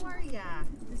 Hey, how are ya?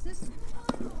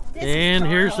 And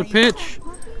here's the pitch.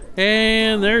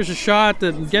 And there's a shot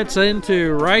that gets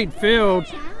into right field.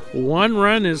 1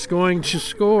 run is going to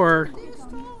score.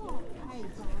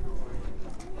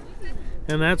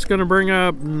 And that's going to bring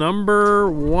up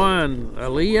number 1,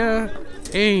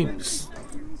 Aaliyah Ames.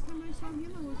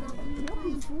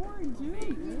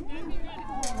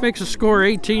 Makes a score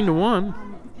 18-1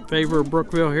 in favor of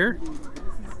Brookville here.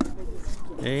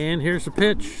 And here's the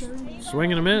pitch.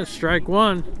 Swing and a miss, strike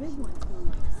 1.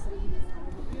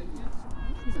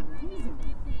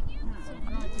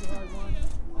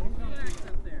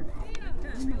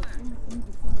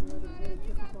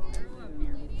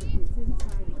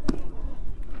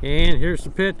 And here's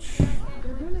the pitch.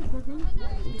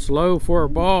 It's low for a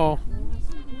ball.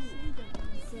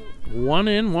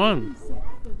 1-1.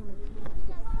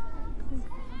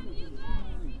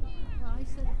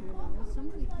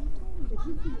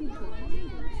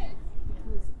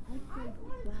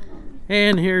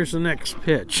 And here's the next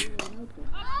pitch.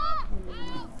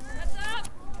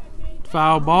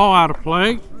 Foul ball, out of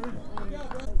play.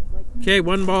 Okay,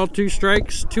 1 ball, 2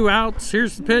 strikes, 2 outs.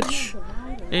 Here's the pitch.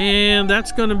 And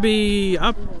that's going to be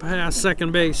up past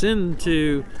second base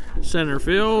into center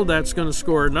field. That's going to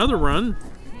score another run.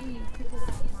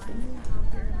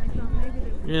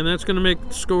 And that's going to make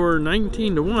the score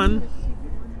 19-1.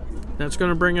 That's going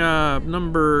to bring up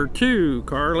number 2,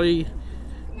 Carly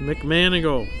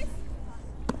McManigal.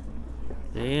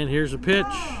 And here's a pitch.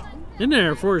 In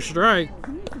there for a strike.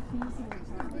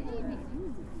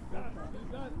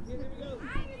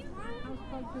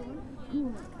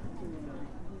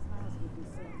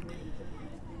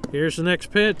 Here's the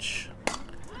next pitch.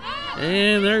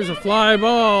 And there's a fly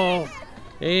ball.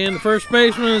 And the first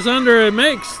baseman is under it.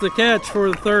 Makes the catch for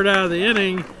the 3rd out of the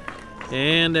inning.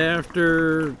 And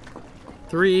after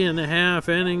 3.5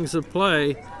 innings of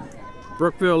play,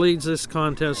 Brookville leads this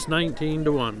contest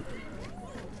 19-1.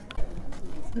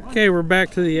 Okay, we're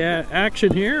back to the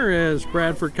action here as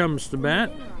Bradford comes to bat.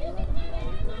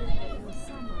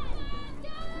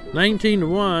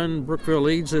 19-1, Brookville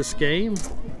leads this game.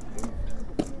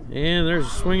 And there's a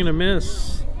swing and a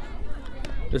miss.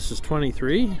 This is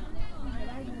 23.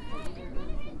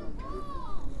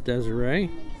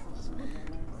 Desiree.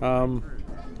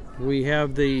 We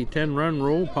have the 10-run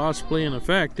rule possibly in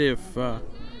effect if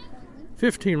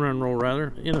 15-run rule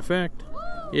rather in effect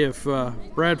if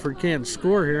Bradford can't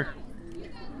score here.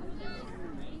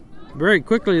 Very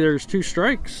quickly, there's 2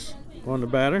 strikes on the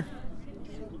batter.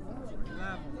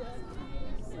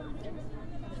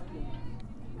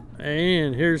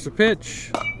 And here's the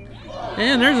pitch.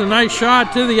 And there's a nice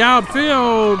shot to the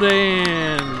outfield.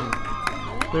 And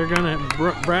they're going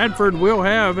to, Bradford will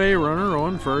have a runner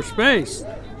on first base.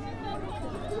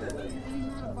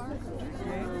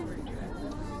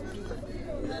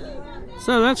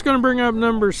 So that's going to bring up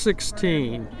number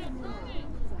 16.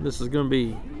 This is going to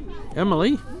be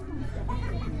Emily.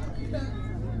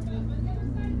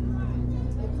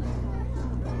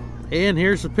 And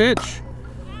here's the pitch.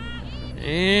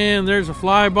 And there's a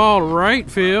fly ball to right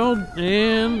field.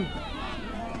 And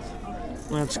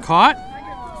that's caught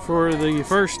for the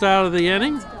 1st out of the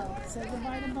inning.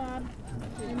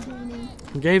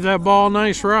 Gave that ball a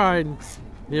nice ride.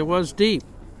 It was deep.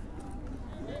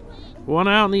 1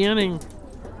 out in the inning.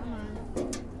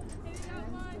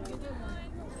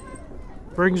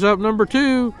 Brings up number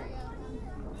 2,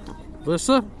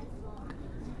 Lissa.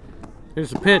 Here's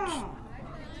the pitch.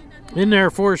 In there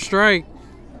for a strike.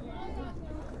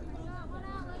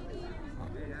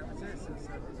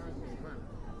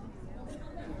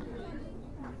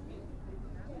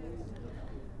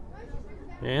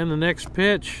 And the next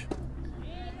pitch.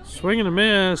 Swing and a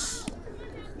miss.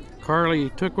 Carly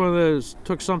took one of those,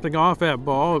 took something off that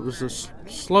ball. It was a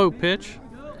slow pitch.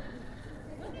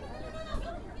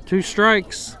 2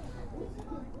 strikes.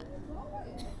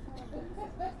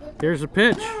 Here's a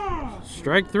pitch.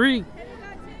 Strike 3.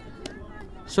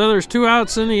 So there's 2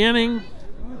 outs in the inning.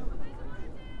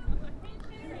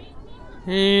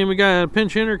 And we got a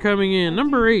pinch hitter coming in,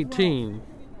 number 18.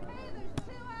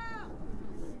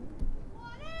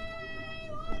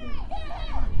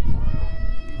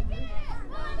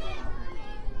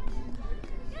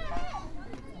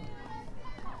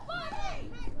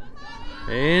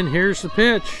 And here's the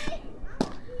pitch.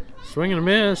 Swing and a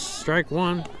miss, strike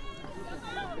 1.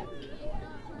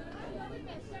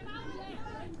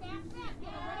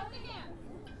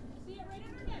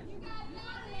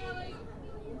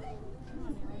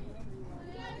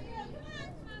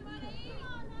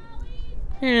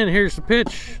 And here's the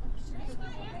pitch.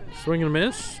 Swing and a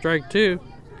miss, strike 2.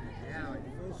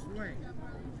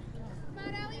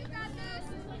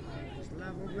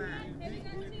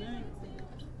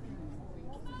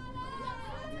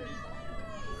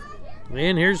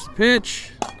 And here's the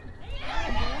pitch.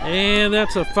 And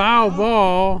that's a foul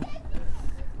ball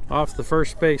off the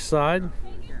first base side.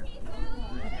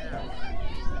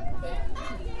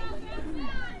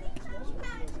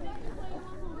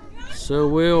 So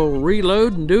we'll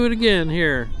reload and do it again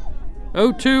here.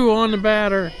 0-2 on the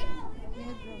batter.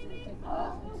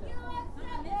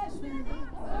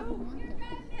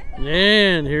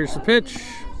 And here's the pitch.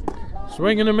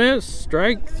 Swing and a miss,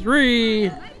 strike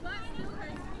 3.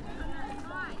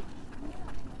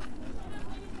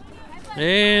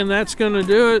 And that's going to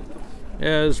do it,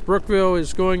 as Brookville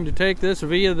is going to take this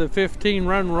via the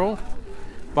 15-run rule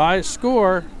by a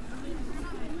score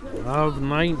of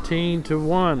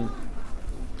 19-1.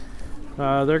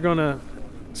 They're going to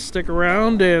stick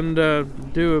around and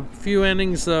do a few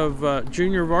innings of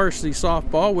junior varsity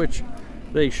softball, which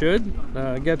they should.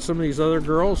 Get some of these other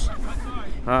girls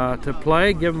to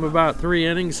play, give them about 3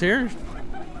 innings here.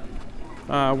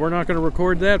 We're not going to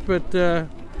record that, but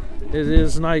it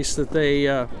is nice that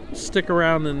they stick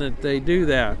around and that they do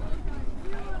that.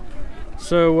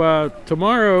 So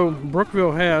tomorrow,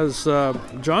 Brookville has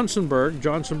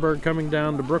Johnsonburg coming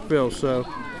down to Brookville. So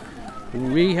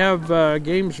we have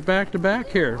games back to back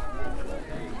here.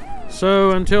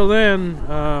 So until then,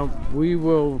 we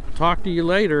will talk to you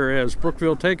later as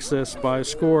Brookville takes this by a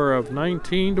score of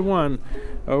 19-1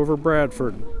 over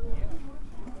Bradford.